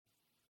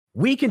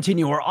We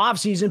continue our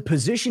offseason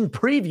position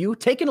preview,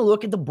 taking a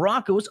look at the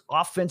Broncos'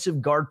 offensive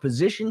guard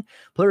position.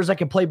 Players that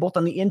can play both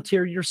on the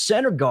interior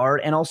center guard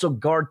and also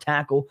guard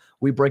tackle.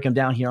 We break them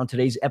down here on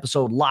today's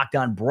episode, Locked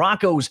On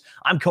Broncos.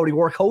 I'm Cody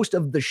Rourke, host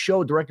of the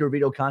show, director of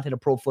video content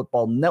of Pro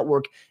Football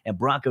Network, and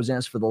Broncos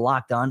analyst for the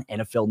Locked On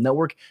NFL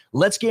Network.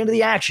 Let's get into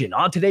the action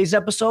on today's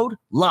episode,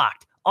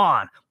 Locked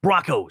On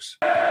Broncos.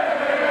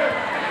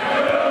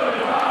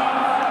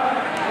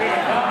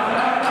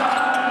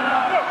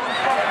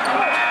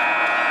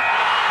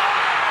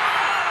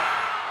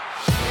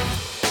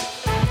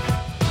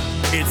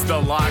 It's the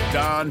Locked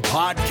On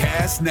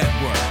Podcast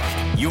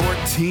Network, your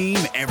team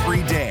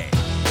every day.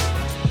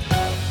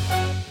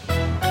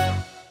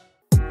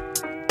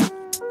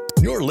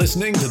 You're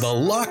listening to the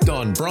Locked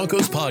On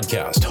Broncos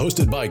podcast,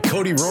 hosted by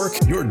Cody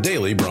Rourke, your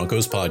daily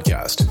Broncos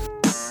podcast.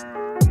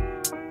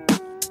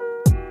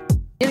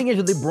 Getting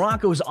into the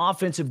Broncos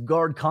offensive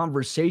guard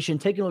conversation,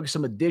 taking a look at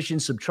some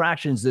additions,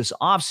 subtractions this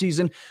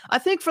offseason. I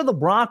think for the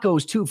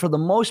Broncos, too, for the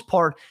most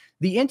part,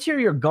 the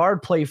interior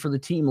guard play for the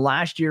team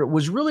last year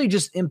was really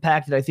just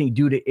impacted, I think,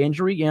 due to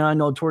injury. And I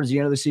know towards the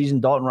end of the season,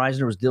 Dalton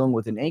Risner was dealing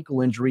with an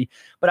ankle injury.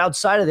 But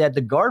outside of that,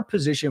 the guard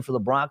position for the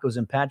Broncos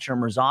and Pat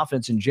Shurmur's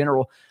offense in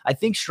general, I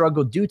think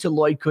struggled due to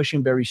Lloyd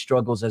Cushenberry's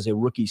struggles as a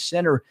rookie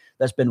center.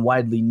 That's been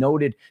widely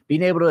noted.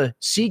 Being able to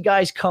see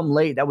guys come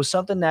late, that was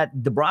something that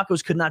the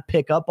Broncos could not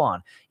pick up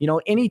on. You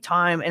know,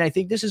 anytime, and I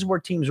think this is where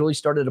teams really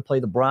started to play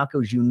the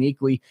Broncos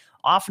uniquely.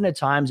 Often at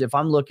times, if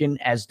I'm looking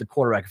as the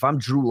quarterback, if I'm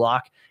Drew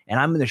Lock and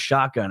I'm in the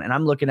shotgun and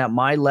I'm looking at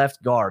my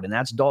left guard, and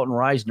that's Dalton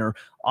Risner,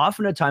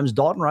 often at times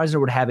Dalton Risner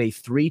would have a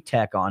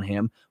 3-tech on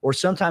him, or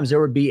sometimes there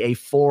would be a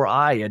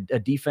 4-eye, a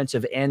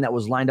defensive end that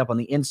was lined up on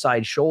the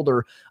inside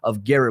shoulder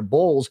of Garrett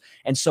Bowles.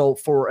 And so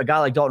for a guy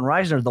like Dalton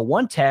Risner, the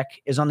 1-tech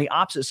is on the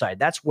opposite side.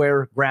 That's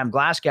where Graham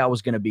Glasgow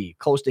was going to be,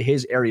 close to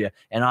his area,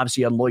 and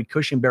obviously on Lloyd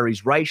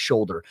Cushenberry's right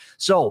shoulder.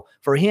 So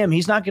for him,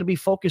 he's not going to be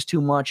focused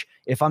too much.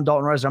 If I'm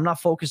Dalton Risner, I'm not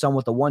focused on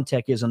what the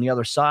 1-tech is on the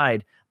other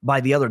side by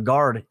the other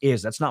guard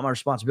is. That's not my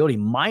responsibility.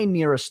 My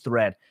nearest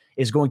threat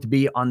is going to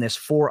be on this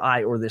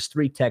 4-eye or this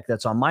 3-tech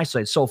that's on my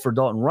side. So for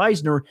Dalton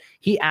Risner,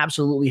 he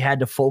absolutely had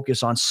to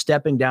focus on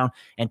stepping down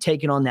and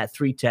taking on that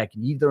 3-tech,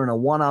 either in a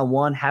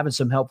one-on-one, having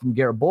some help from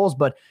Garrett Bowles.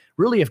 But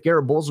really, if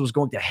Garrett Bowles was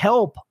going to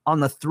help on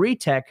the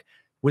 3-tech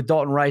with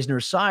Dalton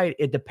Risner's side,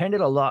 it depended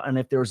a lot on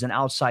if there was an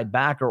outside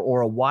backer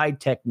or a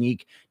wide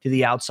technique to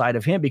the outside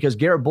of him, because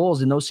Garrett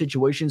Bowles in those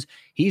situations,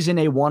 he's in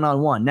a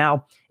one-on-one.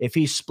 Now, if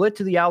he's split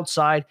to the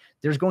outside,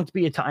 there's going to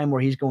be a time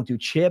where he's going to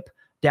chip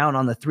down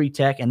on the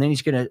 3-tech, and then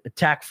he's going to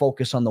attack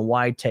focus on the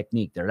wide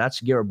technique there. That's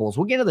Garrett Bowles.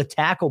 We'll get to the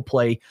tackle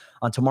play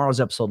on tomorrow's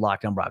episode,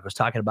 Locked On Broncos,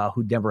 talking about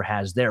who Denver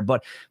has there.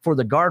 But for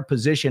the guard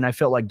position, I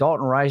felt like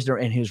Dalton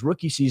Risner in his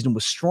rookie season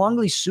was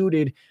strongly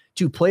suited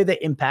to play the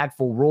impactful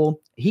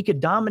role. He could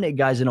dominate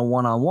guys in a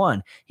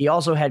one-on-one. He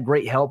also had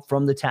great help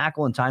from the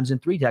tackle and times in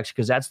 3-techs,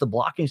 because that's the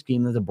blocking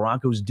scheme that the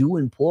Broncos do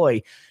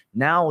employ.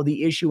 Now,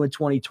 the issue in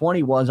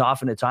 2020 was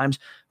often at times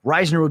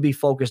Risner would be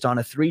focused on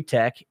a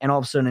 3-tech, and all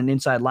of a sudden an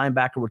inside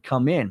linebacker would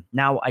come in.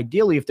 Now,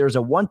 ideally, if there's a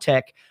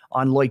 1-tech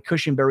on Lloyd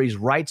Cushenberry's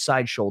right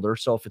side shoulder,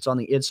 so if it's on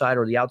the inside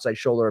or the outside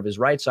shoulder of his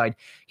right side,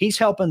 he's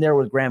helping there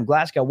with Graham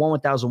Glasgow,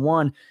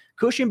 1-1001.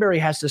 Cushenberry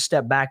has to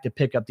step back to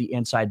pick up the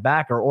inside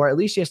backer, or at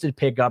least he has to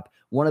pick up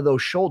one of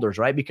those shoulders,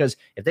 right? Because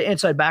if the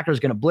inside backer is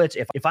going to blitz,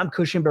 if I'm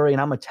Cushenberry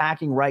and I'm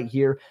attacking right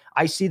here,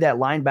 I see that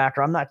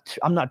linebacker.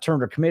 I'm not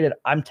turned or committed.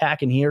 I'm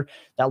attacking here.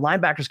 That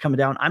linebacker's coming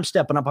down. I'm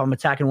stepping up. I'm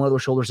attacking one of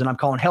those shoulders, and I'm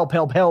calling help,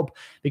 help, help,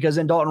 because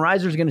then Dalton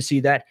Risner is going to see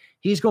that.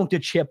 He's going to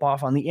chip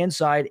off on the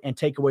inside and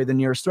take away the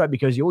nearest threat,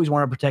 because you always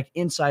want to protect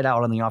inside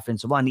out on the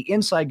offensive line. The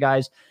inside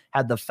guys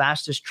had the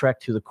fastest trek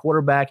to the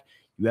quarterback.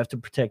 You have to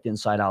protect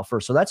inside out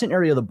first. So that's an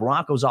area of the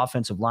Broncos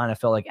offensive line I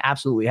felt like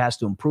absolutely has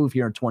to improve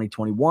here in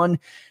 2021.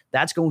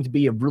 That's going to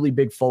be a really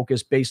big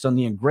focus based on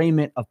the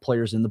ingrainment of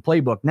players in the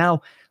playbook.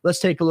 Now, let's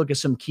take a look at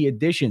some key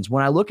additions.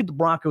 When I look at the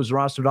Broncos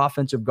rostered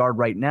offensive guard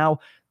right now,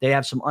 they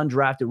have some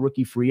undrafted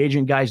rookie free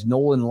agent guys,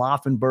 Nolan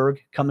Laufenberg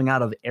coming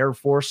out of Air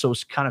Force, so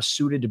it's kind of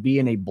suited to be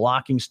in a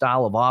blocking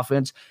style of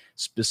offense,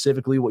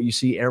 specifically what you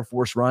see Air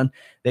Force run.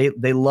 They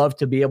love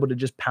to be able to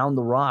just pound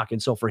the rock.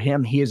 And so for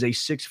him, he is a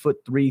 6'3",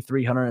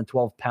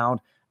 312-pound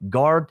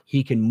guard.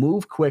 He can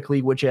move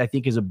quickly, which I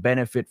think is a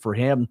benefit for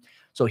him.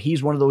 So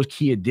he's one of those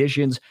key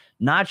additions.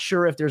 Not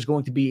sure if there's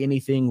going to be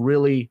anything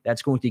really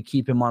that's going to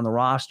keep him on the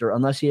roster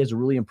unless he has a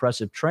really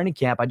impressive training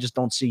camp. I just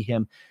don't see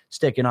him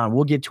sticking on.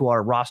 We'll get to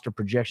our roster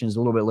projections a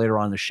little bit later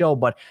on in the show.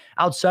 But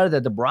outside of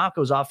that, the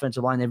Broncos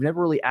offensive line, they've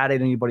never really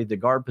added anybody to the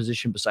guard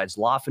position besides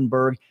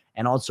Laufenberg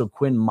and also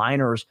Quinn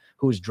Miners,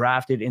 who was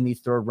drafted in the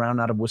 3rd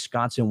round out of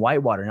Wisconsin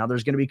Whitewater. Now,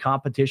 there's going to be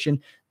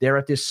competition there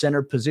at this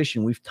center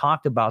position. We've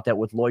talked about that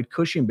with Lloyd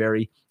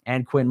Cushenberry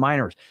and Quinn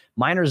Miners.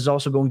 Miners is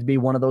also going to be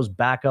one of those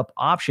backup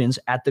options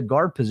at the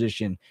guard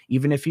position.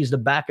 Even if he's the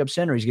backup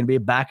center, he's going to be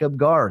a backup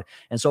guard.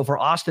 And so for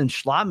Austin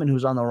Schlottman,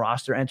 who's on the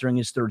roster entering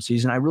his 3rd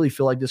season, I really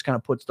feel like this kind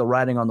of puts the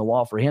writing on the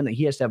wall for him that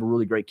he has to have a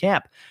really great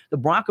camp. The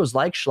Broncos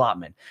like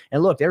Schlottman.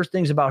 And look, there's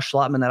things about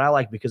Schlottman that I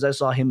like because I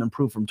saw him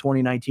improve from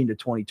 2019 to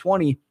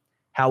 2020.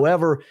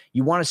 However,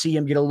 you want to see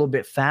him get a little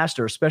bit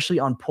faster, especially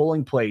on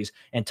pulling plays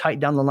and tight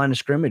down the line of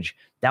scrimmage.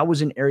 That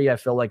was an area I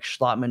felt like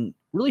Schlottman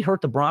really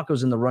hurt the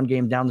Broncos in the run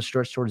game down the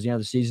stretch towards the end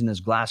of the season as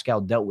Glasgow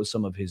dealt with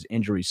some of his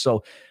injuries.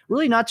 So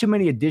really not too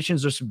many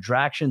additions or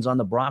subtractions on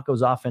the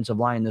Broncos offensive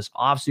line this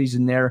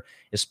offseason there,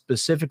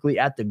 specifically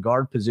at the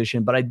guard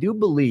position. But I do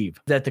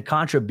believe that the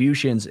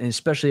contributions, and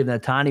especially if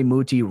Netani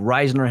Muti,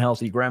 Reisner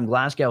healthy, Graham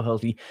Glasgow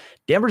healthy,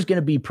 Denver's going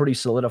to be pretty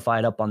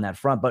solidified up on that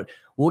front. But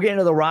we'll get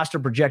into the roster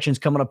projections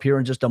coming up here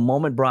in just a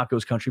moment,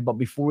 Broncos country. But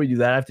before we do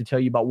that, I have to tell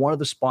you about one of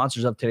the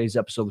sponsors of today's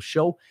episode of the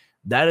show.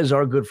 That is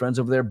our good friends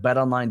over there,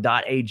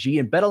 betonline.ag.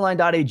 And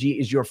betonline.ag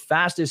is your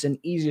fastest and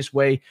easiest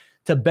way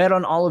to bet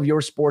on all of your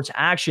sports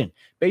action.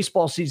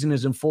 Baseball season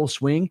is in full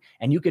swing,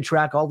 and you can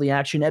track all the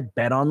action at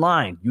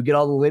BetOnline. You get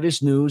all the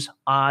latest news,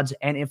 odds,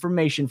 and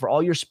information for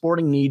all your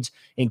sporting needs,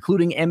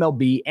 including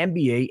MLB,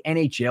 NBA,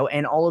 NHL,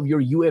 and all of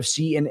your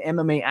UFC and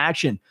MMA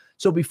action.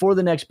 So before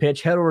the next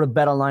pitch, head over to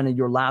BetOnline on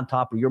your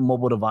laptop or your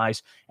mobile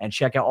device and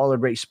check out all the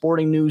great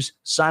sporting news,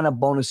 sign-up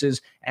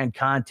bonuses, and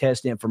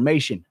contest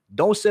information.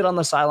 Don't sit on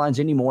the sidelines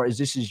anymore, as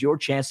this is your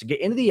chance to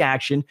get into the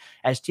action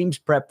as teams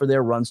prep for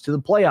their runs to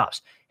the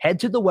playoffs. Head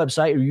to the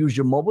website or use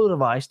your mobile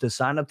device to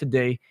sign up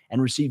today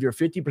and receive your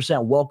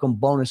 50% welcome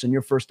bonus on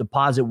your first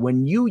deposit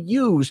when you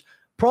use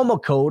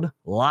promo code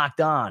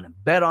LOCKEDON.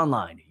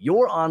 BetOnline,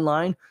 your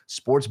online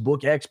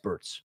sportsbook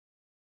experts.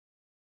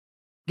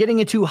 Getting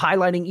into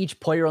highlighting each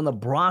player on the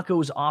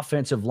Broncos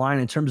offensive line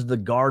in terms of the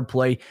guard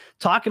play,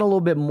 talking a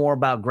little bit more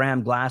about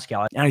Graham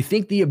Glasgow. And I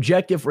think the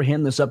objective for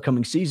him this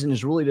upcoming season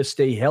is really to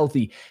stay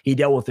healthy. He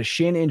dealt with a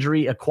shin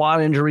injury, a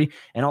quad injury,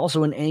 and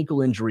also an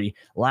ankle injury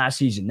last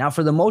season. Now,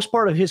 for the most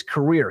part of his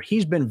career,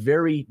 he's been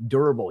very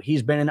durable.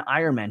 He's been an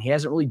Ironman. He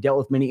hasn't really dealt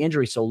with many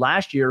injuries. So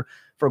last year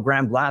for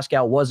Graham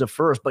Glasgow was a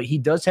first, but he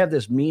does have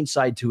this mean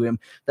side to him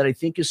that I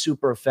think is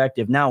super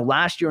effective. Now,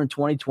 last year in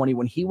 2020,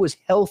 when he was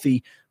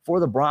healthy for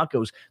the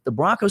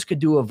Broncos could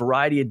do a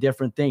variety of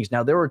different things.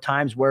 Now, there were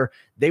times where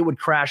they would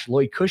crash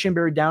Lloyd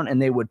Cushenberry down and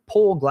they would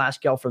pull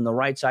Glasgow from the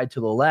right side to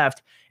the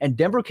left, and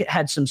Denver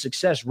had some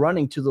success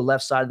running to the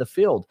left side of the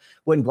field.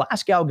 When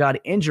Glasgow got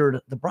injured,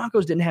 the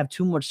Broncos didn't have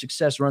too much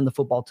success running the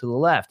football to the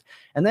left.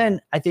 And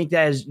then I think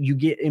that as you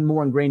get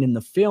more ingrained in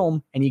the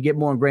film and you get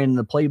more ingrained in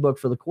the playbook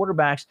for the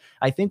quarterbacks,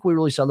 I think we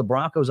really saw the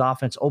Broncos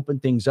offense open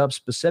things up,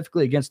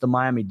 specifically against the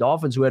Miami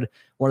Dolphins, who had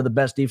one of the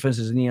best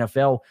defenses in the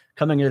NFL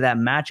coming into that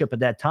matchup at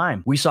that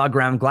time. We saw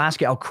Graham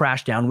Glasgow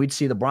crash down. We'd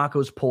see the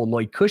Broncos pull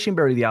Lloyd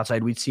Cushenberry to the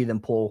outside. We'd see them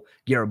pull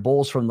Garrett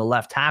Bowles from the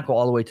left tackle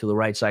all the way to the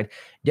right side.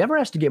 Denver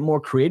has to get more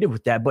creative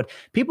with that, but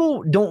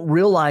people don't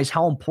realize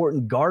how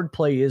important guard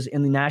play is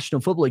in the National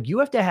Football League. You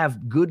have to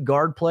have good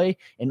guard play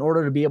in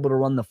order to be able to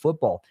run the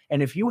football.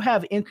 And if you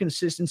have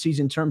inconsistencies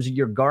in terms of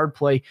your guard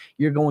play,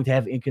 you're going to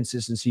have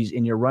inconsistencies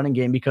in your running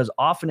game, because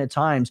often at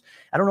times,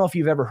 I don't know if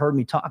you've ever heard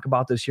me talk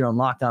about this here on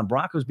Locked On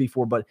Broncos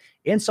before, but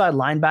inside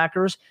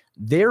linebackers,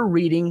 they're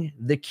reading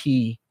the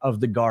key of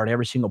the guard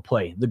every single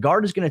play. The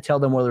guard is going to tell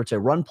them whether it's a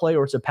run play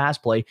or it's a pass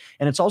play,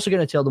 and it's also going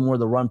to tell them where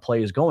the run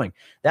play is going.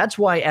 That's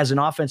why as an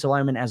offensive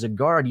lineman, as a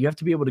guard, you have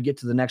to be able to get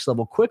to the next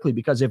level quickly,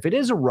 because if it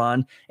is a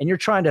run and you're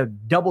trying to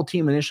double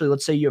team initially,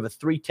 let's say you have a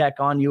 3-tech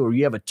on you or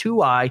you have a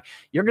 2-eye,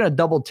 you're going to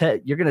double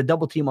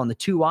team on the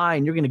 2-eye,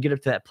 and you're going to get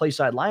up to that play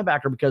side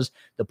linebacker because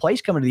the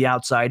play's coming to the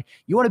outside.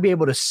 You want to be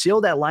able to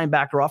seal that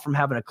linebacker off from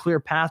having a clear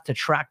path to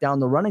track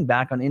down the running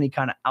back on any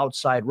kind of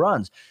outside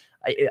runs.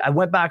 I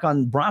went back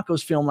on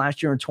Broncos film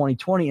last year in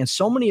 2020, and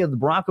so many of the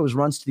Broncos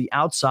runs to the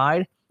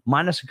outside,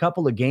 minus a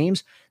couple of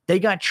games, they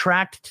got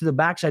tracked to the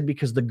backside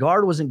because the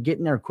guard wasn't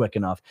getting there quick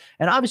enough.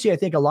 And obviously, I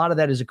think a lot of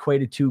that is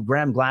equated to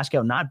Graham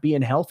Glasgow not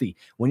being healthy.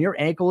 When your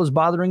ankle is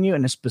bothering you,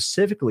 and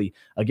specifically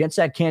against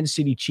that Kansas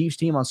City Chiefs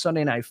team on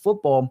Sunday Night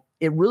Football,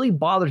 it really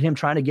bothered him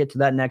trying to get to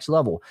that next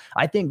level.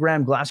 I think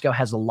Graham Glasgow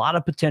has a lot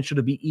of potential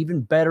to be even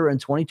better in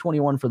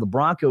 2021 for the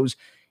Broncos,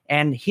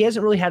 and he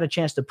hasn't really had a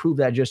chance to prove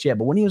that just yet.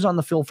 But when he was on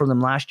the field for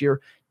them last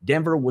year,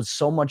 Denver was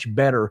so much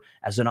better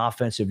as an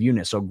offensive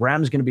unit. So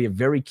Graham's going to be a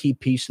very key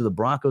piece to the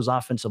Broncos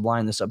offensive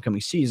line this upcoming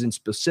season,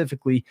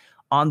 specifically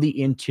on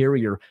the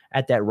interior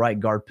at that right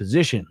guard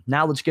position.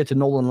 Now let's get to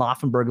Nolan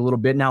Laufenberg a little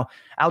bit. Now,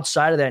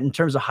 outside of that, in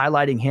terms of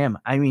highlighting him,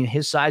 I mean,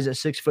 his size at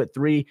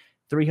 6'3",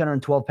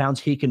 312 pounds,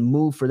 he can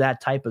move for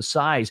that type of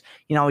size.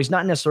 You know, he's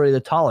not necessarily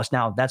the tallest.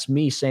 Now, that's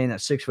me saying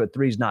that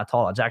 6'3" is not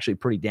tall. It's actually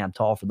pretty damn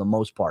tall for the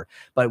most part.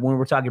 But when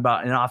we're talking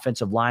about an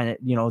offensive line,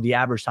 you know, the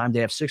average time they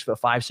have 6'5",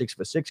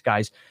 6'6"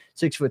 guys,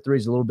 6'3"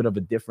 is a little bit of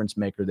a difference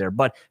maker there.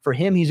 But for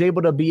him, he's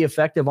able to be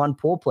effective on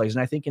pull plays.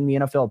 And I think in the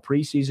NFL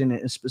preseason,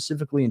 and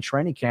specifically in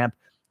training camp,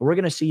 we're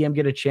going to see him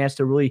get a chance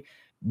to really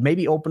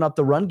maybe open up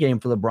the run game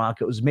for the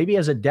Broncos, maybe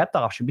as a depth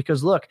option.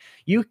 Because look,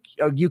 you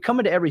come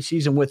into every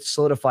season with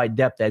solidified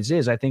depth as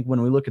is. I think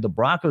when we look at the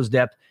Broncos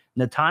depth,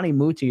 Netani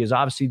Muti is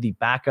obviously the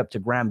backup to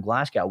Graham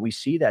Glasgow. We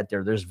see that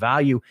there's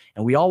value,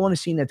 and we all want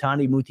to see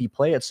Netani Muti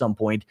play at some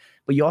point,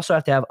 but you also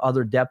have to have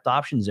other depth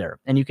options there.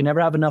 And you can never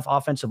have enough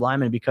offensive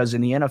linemen because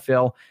in the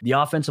NFL, the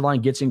offensive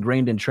line gets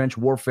ingrained in trench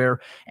warfare,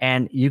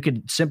 and you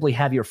could simply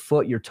have your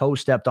foot, your toe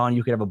stepped on.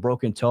 You could have a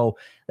broken toe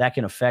that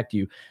can affect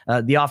you.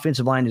 The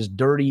offensive line is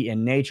dirty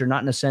in nature, not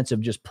in the sense of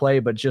just play,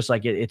 but just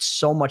like it's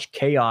so much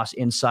chaos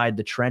inside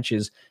the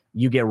trenches.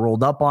 You get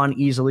rolled up on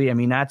easily. I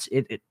mean, that's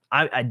it.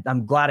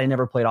 I'm glad I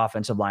never played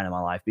offensive line in my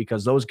life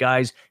because those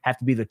guys have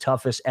to be the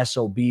toughest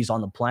SOBs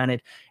on the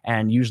planet,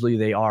 and usually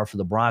they are for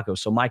the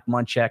Broncos. So Mike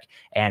Munchak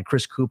and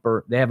Chris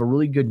Cooper, they have a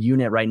really good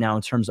unit right now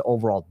in terms of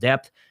overall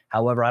depth.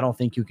 However, I don't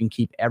think you can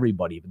keep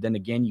everybody. But then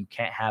again, you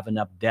can't have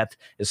enough depth,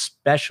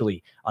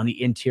 especially on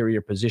the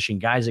interior position.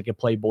 Guys that can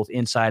play both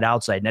inside,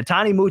 outside.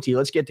 Netani Muti,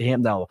 let's get to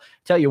him though.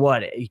 Tell you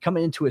what, he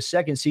coming into his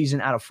second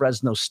season out of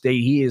Fresno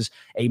State. He is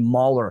a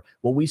mauler.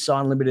 What we saw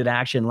in limited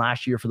action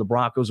last year for the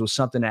Broncos was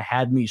something that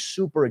had me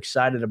super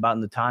excited about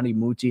Netani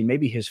Muti and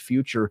maybe his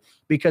future,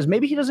 because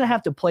maybe he doesn't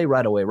have to play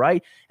right away,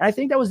 right? And I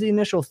think that was the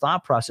initial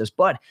thought process.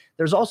 But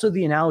there's also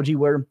the analogy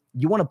where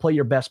you want to play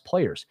your best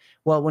players.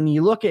 Well, when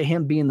you look at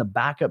him being the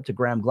backup to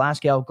Graham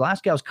Glasgow,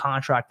 Glasgow's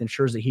contract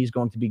ensures that he's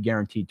going to be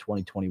guaranteed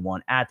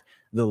 2021 at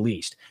the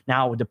least.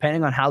 Now,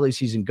 depending on how the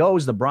season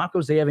goes, the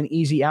Broncos, they have an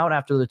easy out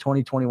after the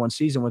 2021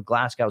 season with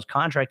Glasgow's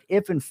contract,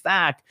 if in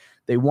fact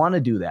they want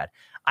to do that.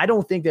 I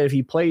don't think that if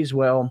he plays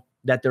well,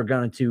 that they're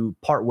going to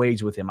part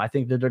ways with him. I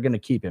think that they're going to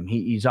keep him.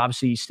 He's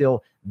obviously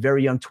still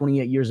very young,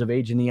 28 years of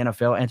age in the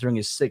NFL, entering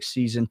his sixth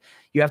season.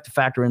 You have to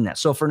factor in that.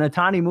 So for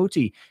Netani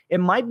Muti, it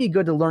might be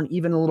good to learn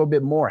even a little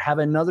bit more, have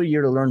another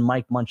year to learn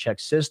Mike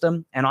Munchak's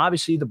system. And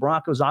obviously the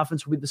Broncos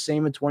offense will be the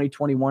same in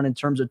 2021 in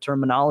terms of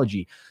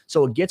terminology.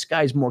 So it gets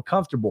guys more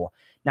comfortable.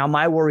 Now,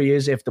 my worry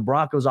is if the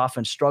Broncos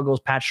offense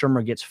struggles, Pat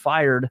Shurmur gets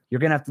fired, you're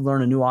going to have to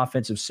learn a new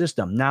offensive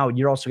system. Now,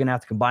 you're also going to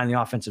have to combine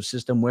the offensive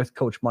system with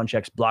Coach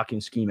Munchak's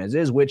blocking scheme as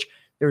is, which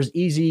there's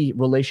easy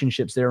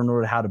relationships there in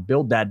order to how to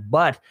build that.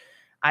 But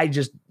I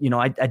just,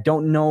 I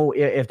don't know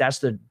if that's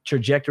the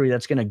trajectory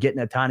that's going to get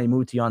Netani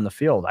Muti on the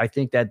field. I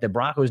think that the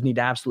Broncos need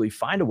to absolutely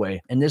find a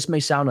way. And this may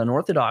sound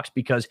unorthodox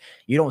because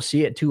you don't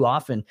see it too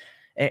often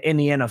in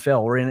the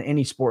NFL or in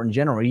any sport in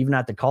general, or even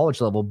at the college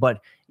level. But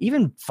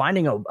even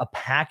finding a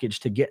package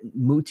to get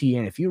Muti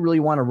in, if you really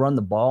want to run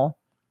the ball,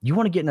 you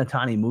want to get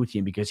Netani Muti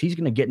in because he's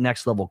going to get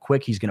next level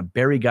quick. He's going to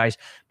bury guys.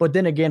 But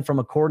then again, from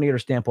a coordinator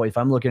standpoint, if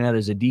I'm looking at it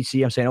as a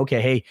DC, I'm saying, okay,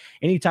 hey,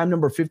 anytime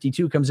number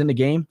 52 comes in the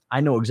game,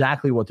 I know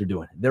exactly what they're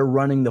doing. They're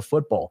running the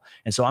football.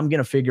 And so I'm going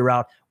to figure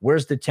out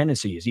where's the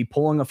tendency. Is he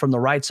pulling from the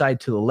right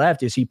side to the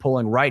left? Is he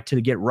pulling right to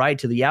get right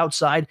to the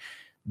outside?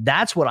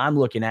 That's what I'm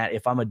looking at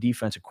if I'm a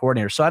defensive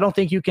coordinator. So I don't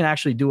think you can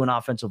actually do an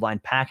offensive line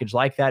package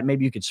like that.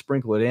 Maybe you could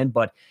sprinkle it in,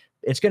 but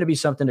it's going to be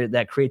something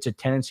that creates a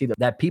tendency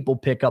that people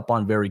pick up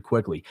on very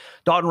quickly.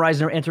 Dalton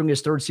Risner entering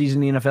his third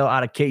season in the NFL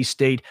out of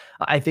K-State.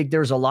 I think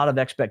there's a lot of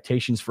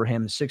expectations for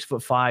him.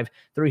 6'5",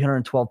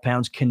 312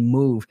 pounds, can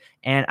move.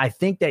 And I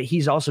think that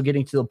he's also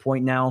getting to the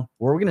point now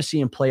where we're going to see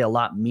him play a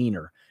lot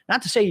meaner.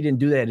 Not to say he didn't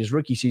do that his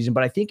rookie season,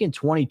 but I think in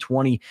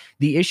 2020,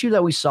 the issue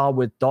that we saw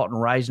with Dalton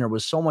Risner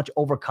was so much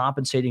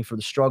overcompensating for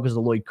the struggles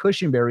of Lloyd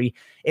Cushenberry.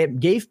 It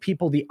gave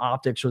people the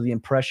optics or the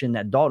impression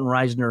that Dalton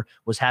Risner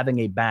was having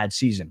a bad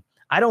season.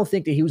 I don't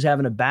think that he was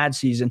having a bad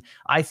season.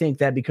 I think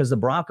that because the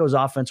Broncos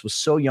offense was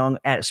so young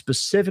at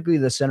specifically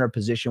the center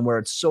position where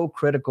it's so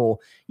critical,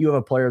 you have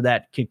a player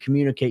that can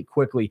communicate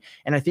quickly.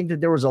 And I think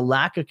that there was a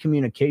lack of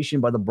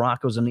communication by the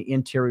Broncos in the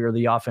interior of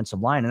the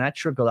offensive line, and that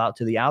trickled out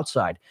to the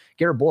outside.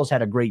 Garrett Bowles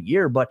had a great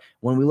year, but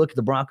when we look at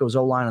the Broncos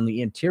O-line on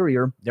the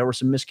interior, there were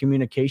some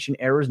miscommunication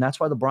errors, and that's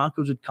why the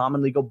Broncos would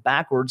commonly go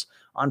backwards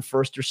on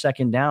first or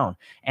second down.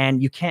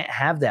 And you can't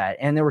have that.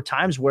 And there were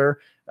times where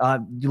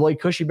Lloyd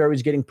Cushenberry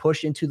was getting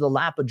pushed into the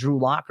lap of Drew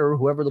Locker,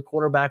 whoever the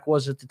quarterback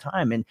was at the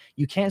time. And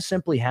you can't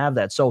simply have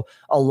that. So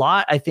a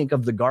lot, I think,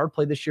 of the guard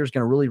play this year is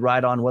going to really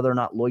ride on whether or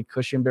not Lloyd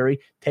Cushenberry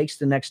takes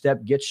the next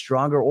step, gets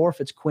stronger, or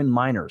if it's Quinn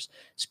Miners.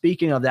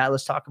 Speaking of that,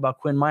 let's talk about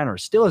Quinn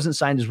Miners. Still hasn't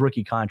signed his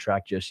rookie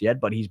contract just yet,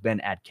 but he's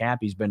been at camp.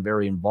 He's been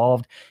very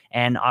involved.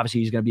 And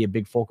obviously he's going to be a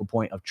big focal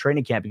point of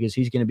training camp because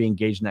he's going to be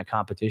engaged in that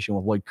competition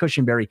with Lloyd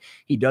Cushenberry.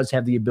 He does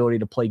have the ability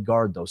to play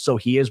guard, though. So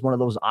he is one of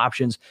those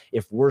options.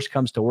 If worse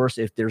comes to worse,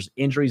 if there's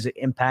injuries that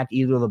impact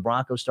either of the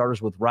Broncos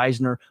starters with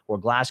Risner or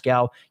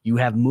Glasgow, you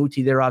have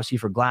Muti there, obviously,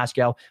 for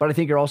Glasgow. But I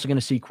think you're also going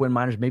to see Quinn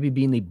Miners maybe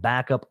being the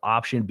backup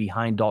option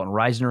behind Dalton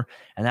Risner.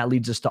 And that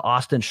leads us to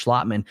Austin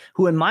Schlottman,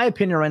 who, in my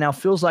opinion, right now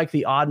feels like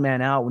the odd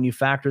man out when you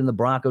factor in the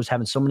Broncos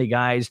having so many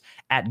guys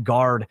at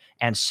guard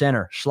and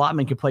center.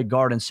 Schlottman can play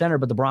guard and center,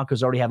 but the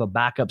Broncos already have a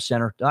backup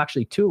center,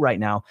 actually two right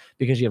now,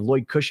 because you have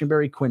Lloyd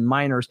Cushenberry, Quinn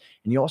Miners,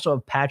 and you also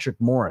have Patrick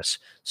Morris.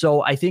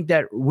 So I think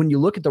that when you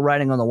look at the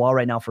writing on the wall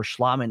right now for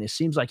Schlottman, it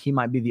seems like he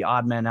might be the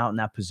odd man out in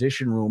that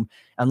position room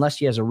unless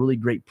he has a really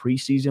great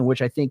preseason,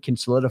 which I think can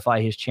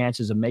solidify his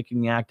chances of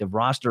making the active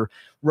roster.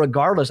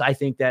 Regardless, I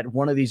think that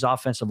one of these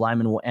offensive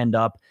linemen will end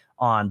up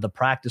on the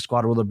practice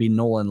squad, whether it be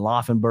Nolan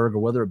Laufenberg or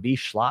whether it be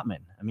Schlottman.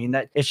 I mean,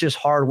 that it's just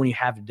hard when you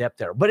have depth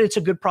there. But it's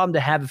a good problem to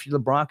have if you're the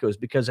Broncos,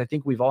 because I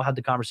think we've all had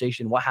the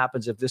conversation, what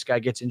happens if this guy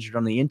gets injured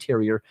on the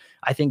interior?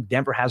 I think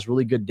Denver has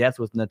really good depth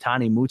with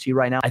Netani Muti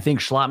right now. I think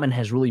Schlottmann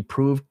has really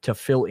proved to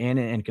fill in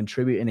and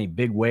contribute in a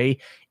big way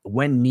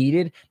when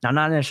needed. Now,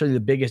 not necessarily the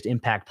biggest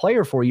impact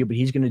player for you, but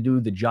he's going to do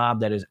the job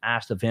that is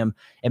asked of him.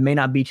 It may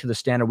not be to the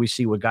standard we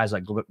see with guys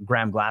like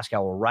Graham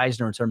Glasgow or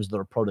Reisner in terms of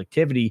their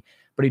productivity,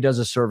 but he does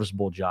a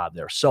serviceable job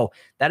there. So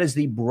that is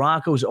the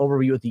Broncos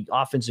overview at the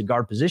offensive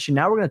guard position.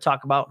 Now we're going to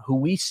talk about who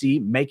we see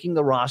making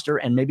the roster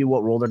and maybe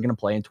what role they're going to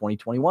play in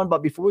 2021.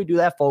 But before we do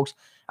that, folks,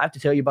 I have to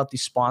tell you about the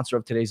sponsor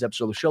of today's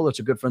episode of the show. That's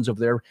our good friends over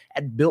there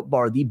at Built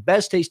Bar, the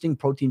best tasting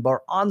protein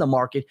bar on the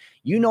market.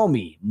 You know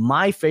me,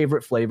 my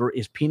favorite flavor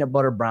is peanut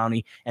butter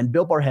brownie, and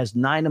Built Bar has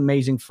 9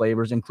 amazing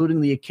flavors,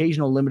 including the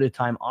occasional limited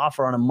time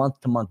offer on a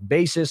month-to-month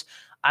basis.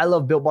 I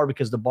love Built Bar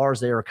because the bars,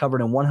 they are covered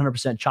in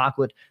 100%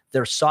 chocolate.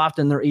 They're soft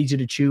and they're easy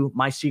to chew.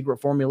 My secret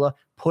formula,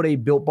 put a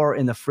Built Bar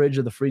in the fridge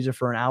or the freezer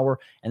for an hour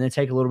and then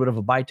take a little bit of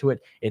a bite to it.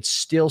 It's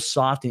still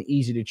soft and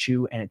easy to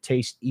chew, and it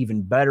tastes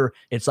even better.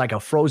 It's like a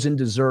frozen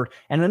dessert.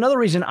 And another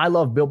reason I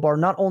love Built Bar,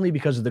 not only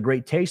because of the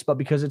great taste, but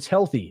because it's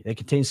healthy. It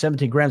contains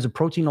 17 grams of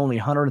protein, only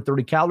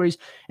 130 calories,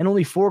 and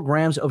only 4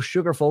 grams of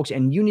sugar, folks.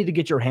 And you need to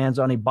get your hands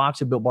on a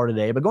box of Built Bar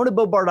today. But go to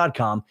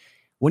BuiltBar.com.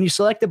 When you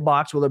select the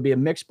box, whether it be a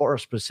mixed bar or a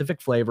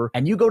specific flavor,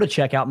 and you go to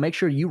checkout, make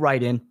sure you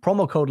write in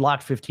promo code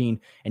LOCK15,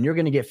 and you're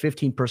going to get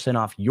 15%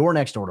 off your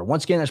next order.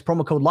 Once again, that's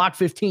promo code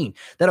LOCK15.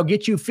 That'll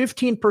get you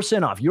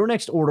 15% off your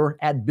next order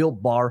at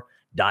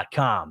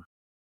BuiltBar.com.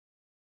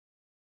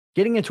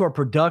 Getting into our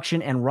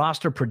production and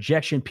roster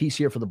projection piece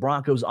here for the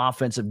Broncos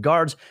offensive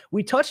guards.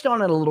 We touched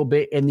on it a little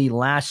bit in the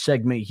last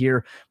segment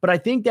here, but I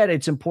think that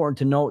it's important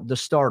to note the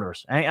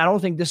starters. I don't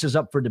think this is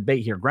up for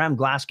debate here. Graham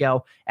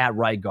Glasgow at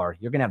right guard.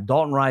 You're going to have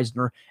Dalton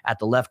Reisner at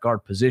the left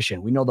guard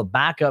position. We know the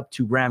backup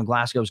to Graham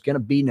Glasgow is going to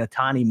be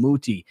Netani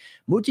Muti.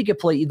 Muti can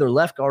play either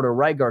left guard or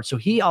right guard, so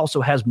he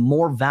also has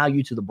more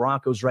value to the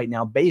Broncos right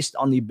now based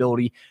on the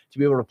ability to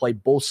be able to play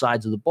both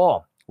sides of the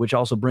ball. Which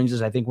also brings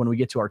us, I think, when we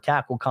get to our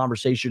tackle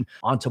conversation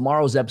on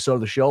tomorrow's episode of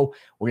the show,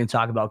 we're going to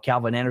talk about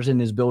Calvin Anderson,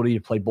 his ability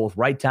to play both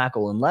right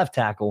tackle and left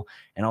tackle,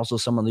 and also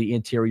some of the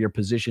interior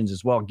positions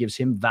as well. It gives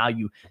him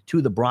value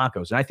to the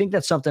Broncos. And I think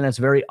that's something that's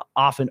very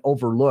often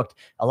overlooked.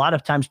 A lot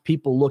of times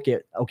people look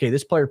at, okay,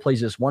 this player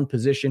plays this one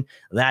position,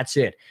 that's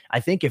it. I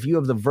think if you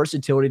have the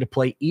versatility to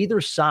play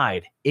either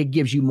side, it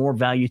gives you more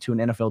value to an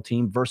NFL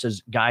team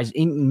versus guys,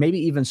 maybe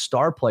even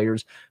star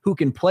players who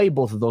can play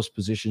both of those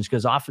positions.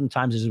 Because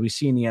oftentimes, as we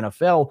see in the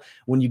NFL,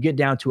 when you get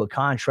down to a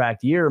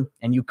contract year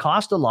and you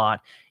cost a lot,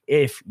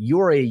 if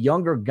you're a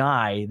younger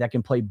guy that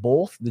can play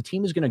both, the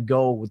team is going to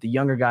go with the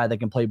younger guy that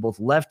can play both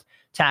left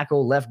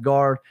tackle, left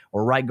guard,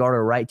 or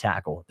right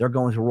tackle. They're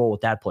going to roll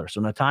with that player.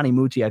 So Netani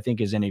Muti, I think,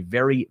 is in a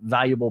very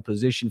valuable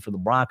position for the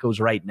Broncos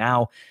right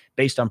now.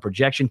 Based on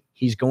projection,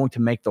 he's going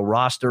to make the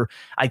roster.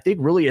 I think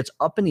really it's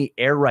up in the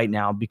air right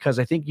now because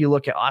I think you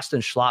look at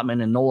Austin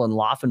Schlottmann and Nolan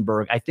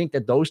Laufenberg. I think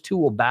that those two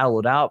will battle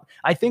it out.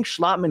 I think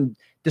Schlottmann,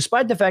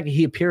 despite the fact that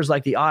he appears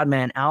like the odd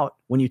man out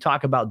when you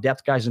talk about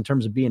depth guys in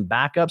terms of being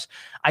backups,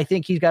 I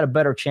think he's got a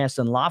better chance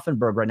than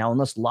Laufenberg right now,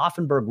 unless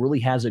Laufenberg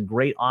really has a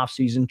great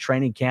offseason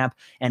training camp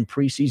and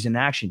preseason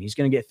action. He's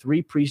going to get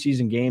 3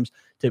 preseason games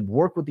to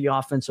work with the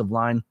offensive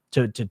line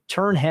to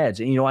turn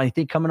heads. And, I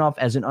think coming off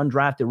as an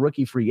undrafted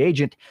rookie free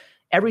agent,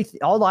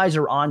 all eyes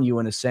are on you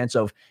in a sense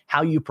of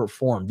how you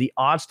perform. The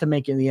odds to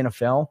make in the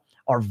NFL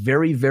are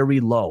very, very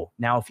low.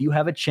 Now, if you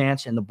have a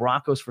chance, and the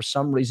Broncos, for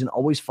some reason,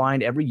 always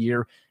find every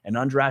year an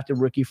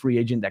undrafted rookie free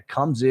agent that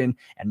comes in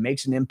and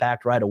makes an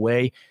impact right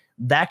away,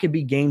 that could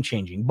be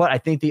game-changing. But I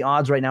think the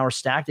odds right now are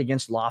stacked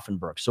against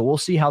Laufenberg. So we'll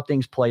see how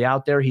things play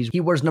out there.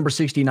 He wears number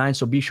 69,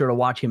 so be sure to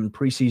watch him in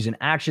preseason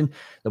action.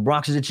 The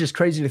Broncos, it's just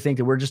crazy to think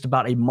that we're just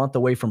about a month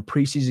away from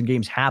preseason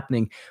games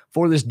happening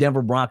for this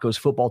Denver Broncos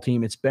football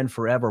team. It's been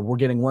forever. We're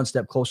getting one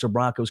step closer,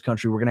 Broncos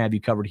country. We're going to have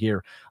you covered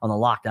here on the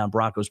Lockdown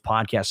Broncos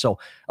podcast. So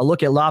a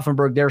look at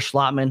Laufenberg there,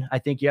 Schlottmann. I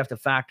think you have to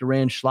factor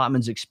in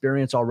Schlottmann's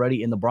experience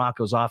already in the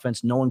Broncos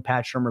offense, knowing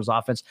Pat Shurmur's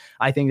offense.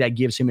 I think that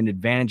gives him an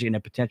advantage in a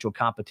potential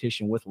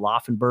competition with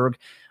Laufenberg.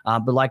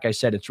 But like I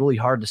said, it's really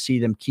hard to see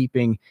them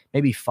keeping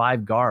maybe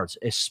 5 guards,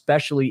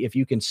 especially if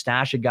you can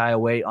stash a guy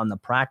away on the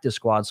practice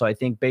squad. So I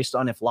think based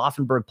on if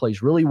Laufenberg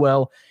plays really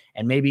well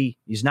and maybe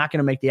he's not going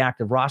to make the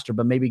active roster,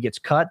 but maybe gets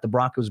cut, the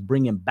Broncos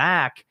bring him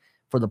back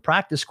for the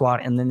practice squad,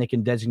 and then they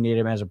can designate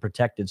him as a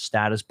protected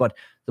status. But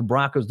the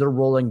Broncos, they're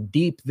rolling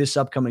deep this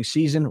upcoming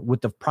season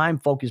with the prime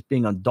focus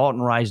being on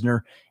Dalton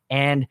Reisner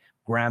and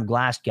Graham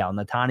Glasgow.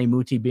 Netani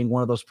Muti being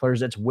one of those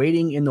players that's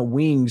waiting in the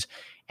wings.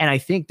 And I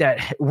think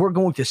that we're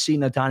going to see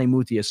Netani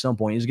Muti at some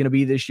point. Is it going to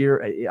be this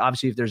year?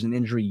 Obviously, if there's an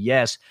injury,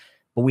 yes.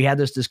 But we had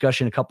this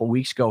discussion a couple of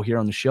weeks ago here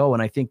on the show,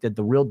 and I think that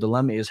the real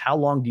dilemma is how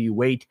long do you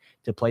wait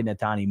to play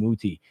Netani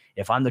Muti?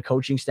 If I'm the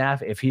coaching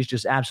staff, if he's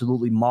just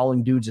absolutely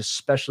mauling dudes,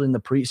 especially in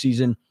the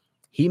preseason,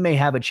 he may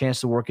have a chance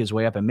to work his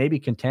way up and maybe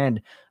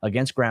contend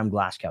against Graham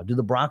Glasgow. Do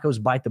the Broncos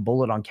bite the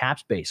bullet on cap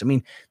space? I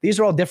mean, these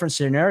are all different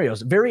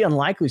scenarios, very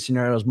unlikely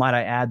scenarios, might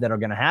I add, that are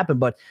going to happen.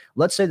 But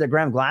let's say that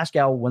Graham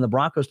Glasgow, when the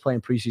Broncos play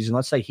in preseason,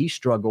 let's say he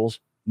struggles,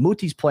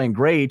 Muti's playing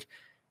great.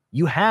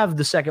 You have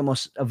the second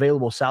most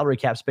available salary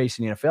cap space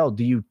in the NFL.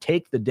 Do you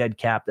take the dead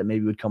cap that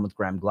maybe would come with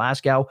Graham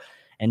Glasgow?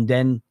 And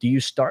then do you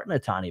start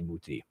Netane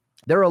Muti?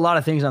 There are a lot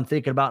of things I'm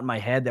thinking about in my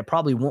head that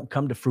probably won't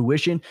come to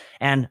fruition.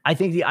 And I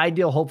think the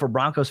ideal hope for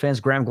Broncos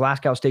fans, Graham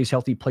Glasgow stays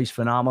healthy, plays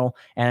phenomenal.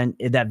 And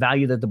that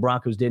value that the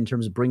Broncos did in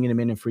terms of bringing him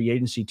in free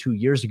agency 2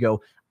 years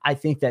ago, I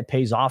think that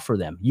pays off for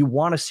them. You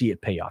want to see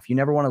it pay off. You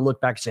never want to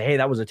look back and say, hey,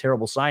 that was a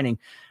terrible signing.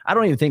 I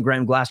don't even think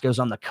Graham Glasgow's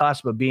on the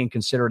cusp of being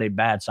considered a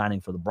bad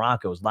signing for the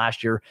Broncos.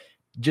 Last year,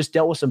 just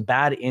dealt with some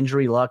bad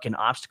injury luck and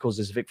obstacles,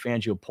 as Vic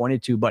Fangio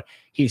pointed to, but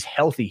he's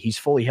healthy. He's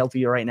fully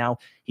healthy right now.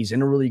 He's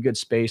in a really good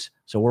space.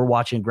 So we're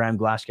watching Graham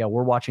Glasgow.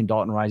 We're watching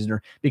Dalton Risner,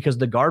 because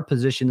the guard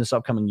position this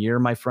upcoming year,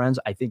 my friends,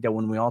 I think that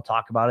when we all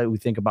talk about it, we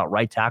think about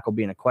right tackle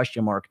being a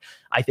question mark.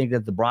 I think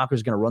that the Broncos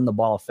are going to run the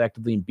ball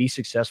effectively and be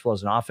successful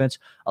as an offense.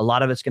 A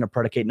lot of it's going to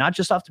predicate not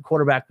just off the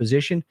quarterback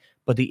position,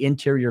 but the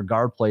interior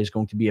guard play is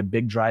going to be a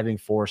big driving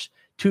force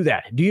to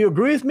that. Do you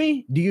agree with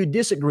me? Do you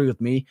disagree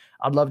with me?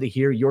 I'd love to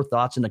hear your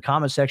thoughts in the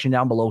comment section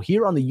down below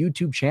here on the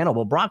YouTube channel.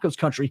 Well, Broncos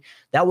country,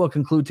 that will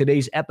conclude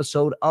today's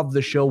episode of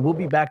the show. We'll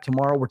be back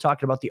tomorrow. We're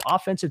talking about the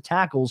offensive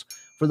tackles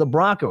for the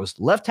Broncos.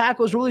 Left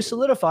tackle is really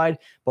solidified,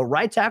 but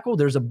right tackle,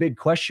 there's a big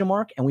question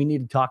mark, and we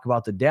need to talk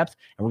about the depth,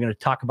 and we're going to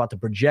talk about the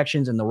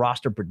projections and the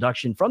roster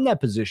production from that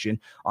position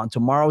on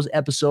tomorrow's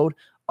episode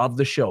of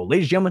the show.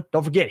 Ladies and gentlemen,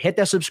 don't forget, hit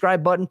that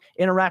subscribe button,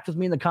 interact with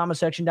me in the comment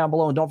section down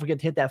below, and don't forget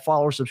to hit that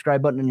follow or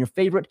subscribe button on your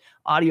favorite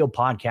audio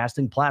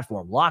podcasting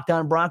platform. Locked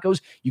On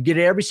Broncos, you get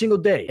it every single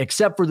day,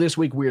 except for this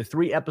week. We are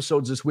 3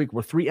 episodes this week.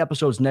 We're 3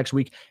 episodes next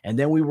week, and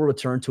then we will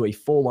return to a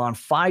full-on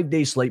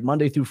 5-day slate,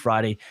 Monday through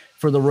Friday,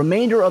 for the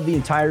remainder of the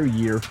entire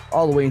year,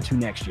 all the way into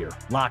next year.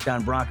 Locked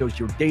On Broncos,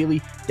 your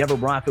daily Denver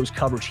Broncos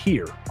coverage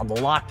here on the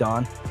Locked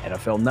On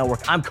NFL Network.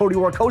 I'm Cody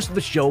Rourke, host of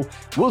the show.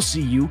 We'll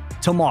see you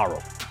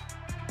tomorrow.